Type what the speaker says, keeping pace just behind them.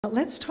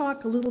Let's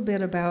talk a little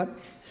bit about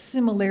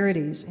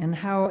similarities in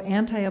how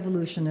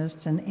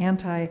anti-evolutionists and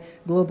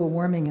anti-global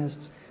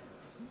warmingists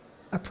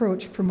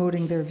approach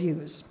promoting their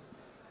views.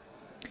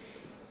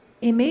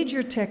 A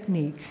major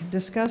technique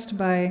discussed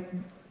by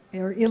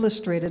or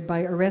illustrated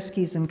by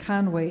Oreskes and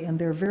Conway in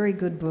their very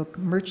good book,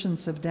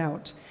 Merchants of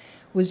Doubt,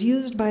 was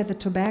used by the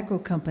tobacco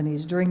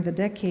companies during the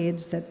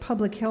decades that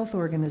public health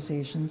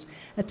organizations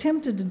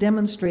attempted to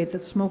demonstrate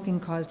that smoking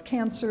caused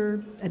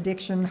cancer,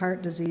 addiction,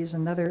 heart disease,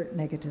 and other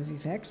negative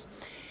effects.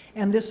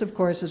 And this, of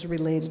course, is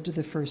related to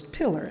the first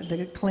pillar,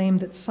 the claim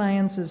that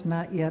science is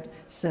not yet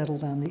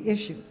settled on the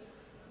issue.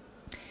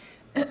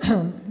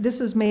 This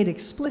is made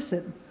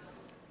explicit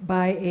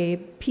by a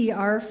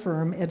PR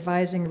firm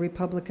advising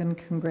Republican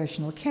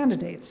congressional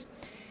candidates.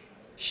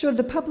 Should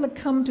the public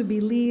come to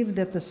believe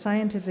that the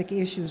scientific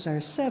issues are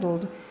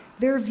settled,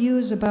 their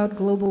views about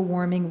global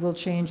warming will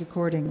change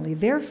accordingly.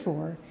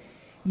 Therefore,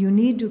 you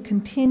need to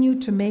continue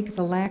to make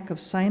the lack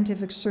of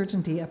scientific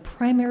certainty a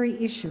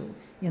primary issue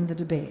in the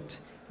debate.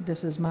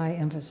 This is my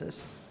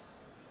emphasis.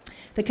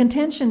 The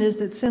contention is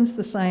that since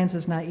the science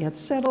is not yet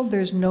settled,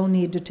 there's no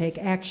need to take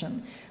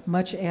action,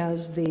 much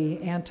as the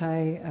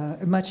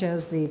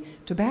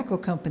tobacco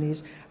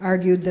companies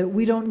argued that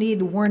we don't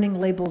need warning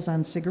labels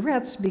on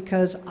cigarettes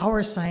because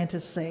our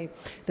scientists say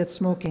that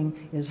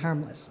smoking is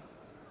harmless.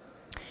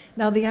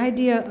 Now, the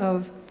idea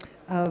of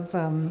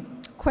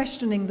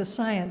questioning the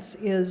science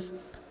is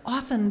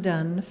often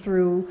done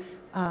through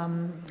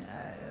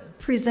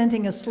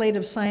presenting a slate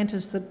of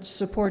scientists that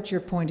support your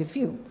point of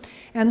view.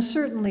 And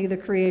certainly the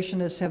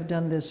creationists have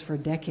done this for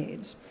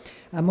decades.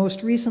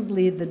 Most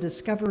recently, the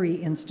Discovery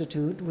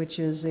Institute, which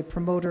is a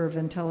promoter of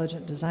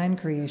intelligent design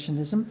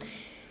creationism,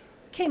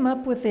 came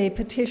up with a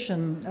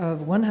petition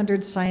of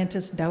 100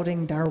 scientists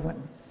doubting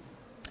Darwin.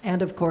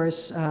 And of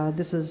course,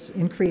 this has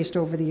increased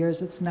over the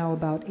years. It's now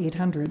about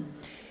 800.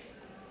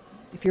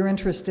 If you're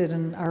interested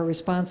in our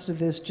response to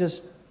this,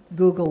 just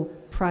Google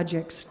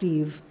Project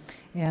Steve,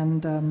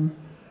 and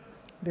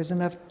there's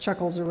enough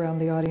chuckles around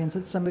the audience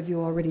that some of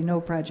you already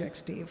know Project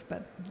Steve,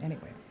 but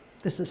anyway,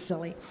 this is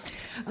silly.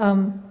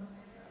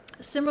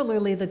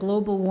 Similarly,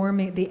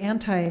 the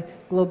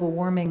anti-global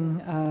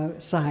warming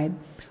side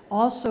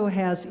also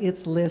has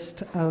its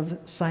list of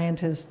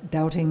scientists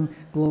doubting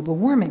global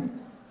warming.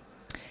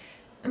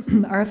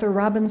 Arthur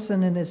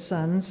Robinson and his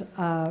sons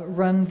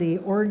run the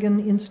Oregon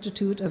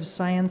Institute of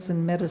Science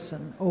and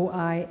Medicine,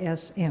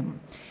 OISM.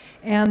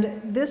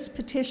 And this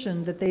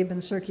petition that they've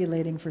been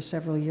circulating for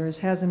several years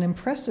has an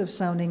impressive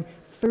sounding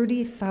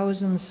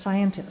 30,000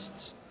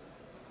 scientists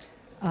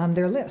on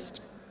their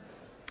list.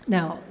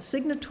 Now,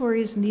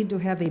 signatories need to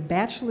have a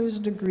bachelor's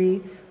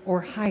degree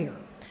or higher.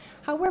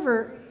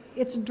 However,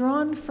 it's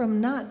drawn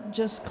from not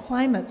just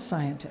climate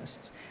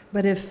scientists,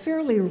 but a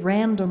fairly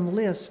random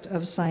list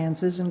of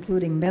sciences,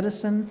 including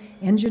medicine,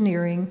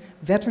 engineering,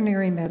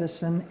 veterinary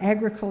medicine,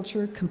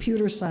 agriculture,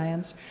 computer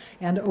science,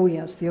 and, oh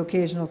yes, the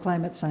occasional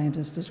climate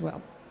scientist as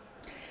well.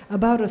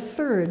 About a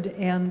third,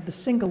 and the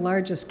single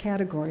largest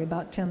category,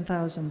 about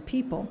 10,000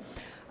 people,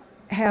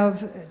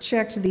 have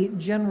checked the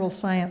general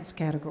science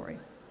category.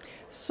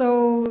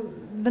 So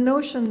the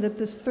notion that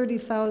this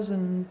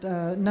 30,000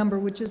 number,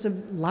 which is a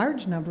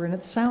large number, and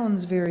it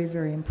sounds very,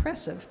 very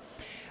impressive,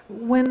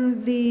 when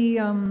the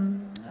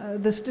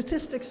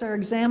statistics are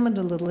examined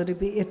a little,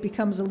 it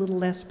becomes a little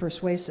less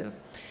persuasive,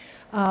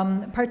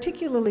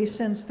 particularly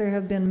since there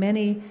have been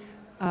many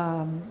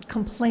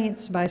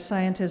complaints by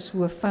scientists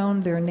who have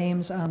found their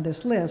names on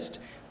this list,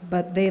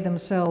 but they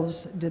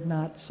themselves did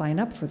not sign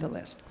up for the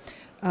list.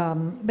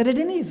 But at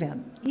any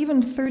event,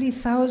 even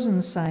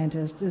 30,000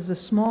 scientists is a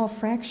small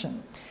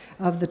fraction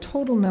of the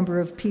total number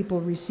of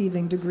people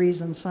receiving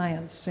degrees in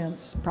science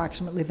since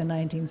approximately the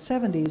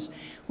 1970s,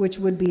 which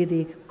would be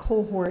the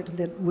cohort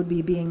that would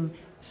be being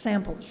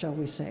sampled, shall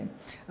we say.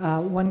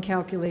 One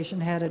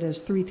calculation had it as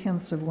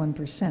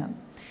 0.3%.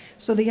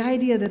 So the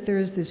idea that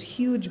there's this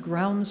huge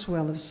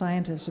groundswell of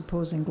scientists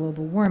opposing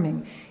global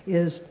warming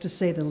is, to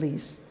say the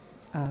least,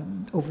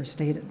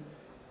 overstated.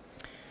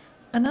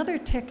 Another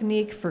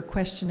technique for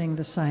questioning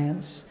the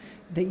science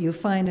that you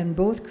find in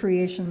both the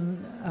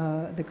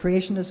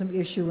creationism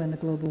issue and the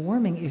global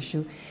warming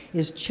issue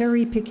is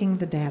cherry-picking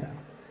the data.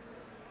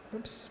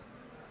 Oops.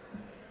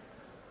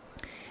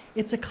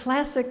 It's a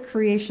classic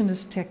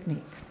creationist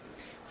technique.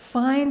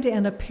 Find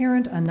an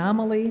apparent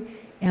anomaly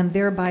and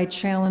thereby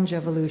challenge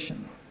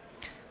evolution.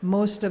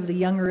 Most of the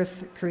young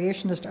Earth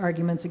creationist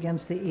arguments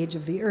against the age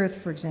of the Earth,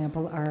 for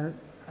example, are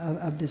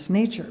of this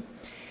nature.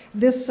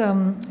 This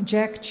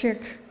Jack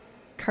Chick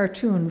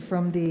cartoon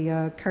from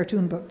the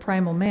cartoon book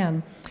Primal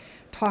Man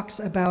talks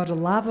about a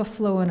lava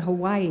flow in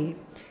Hawaii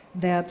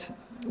that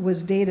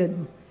was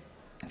dated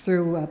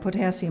through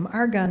potassium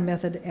argon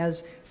method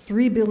as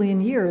 3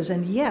 billion years,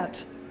 and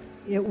yet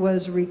it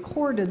was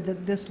recorded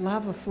that this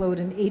lava flowed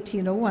in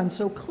 1801.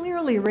 So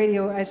clearly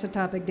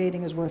radioisotopic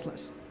dating is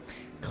worthless.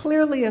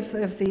 Clearly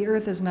if the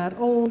Earth is not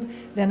old,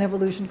 then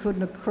evolution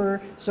couldn't occur.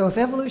 So if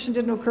evolution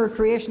didn't occur,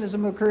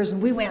 creationism occurs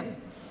and we win.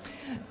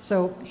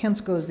 So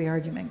hence goes the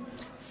argument.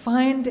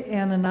 find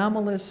an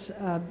anomalous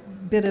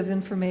bit of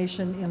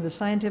information in the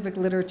scientific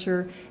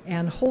literature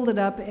and hold it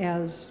up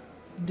as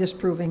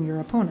disproving your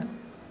opponent.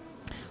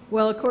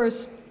 Well, of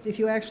course, if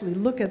you actually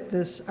look at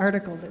this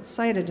article that's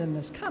cited in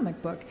this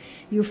comic book,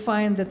 you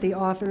find that the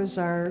authors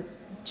are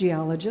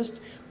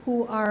geologists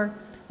who are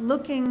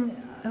looking,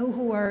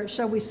 who are,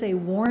 shall we say,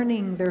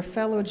 warning their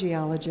fellow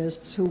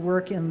geologists who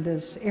work in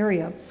this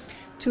area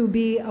to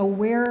be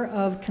aware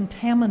of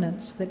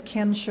contaminants that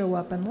can show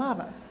up in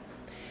lava.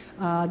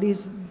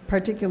 These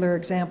particular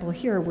example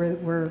here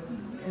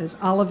is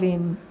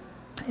olivine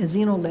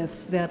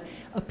xenoliths that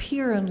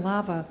appear in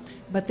lava,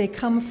 but they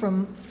come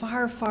from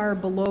far, far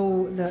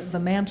below the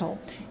mantle,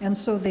 and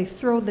so they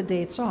throw the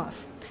dates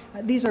off.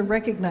 These are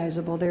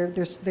recognizable.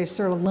 They're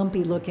sort of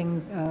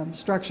lumpy-looking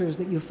structures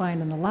that you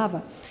find in the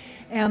lava.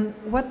 And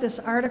what this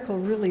article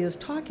really is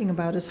talking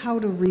about is how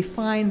to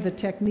refine the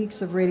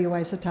techniques of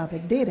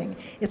radioisotopic dating.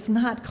 It's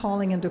not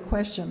calling into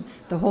question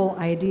the whole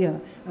idea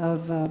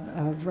of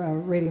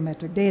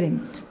radiometric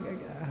dating,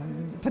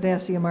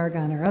 potassium,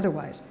 argon, or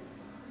otherwise.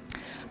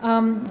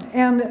 And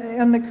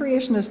the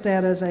creationist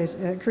data,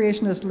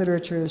 creationist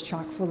literature is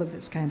chock full of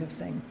this kind of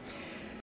thing.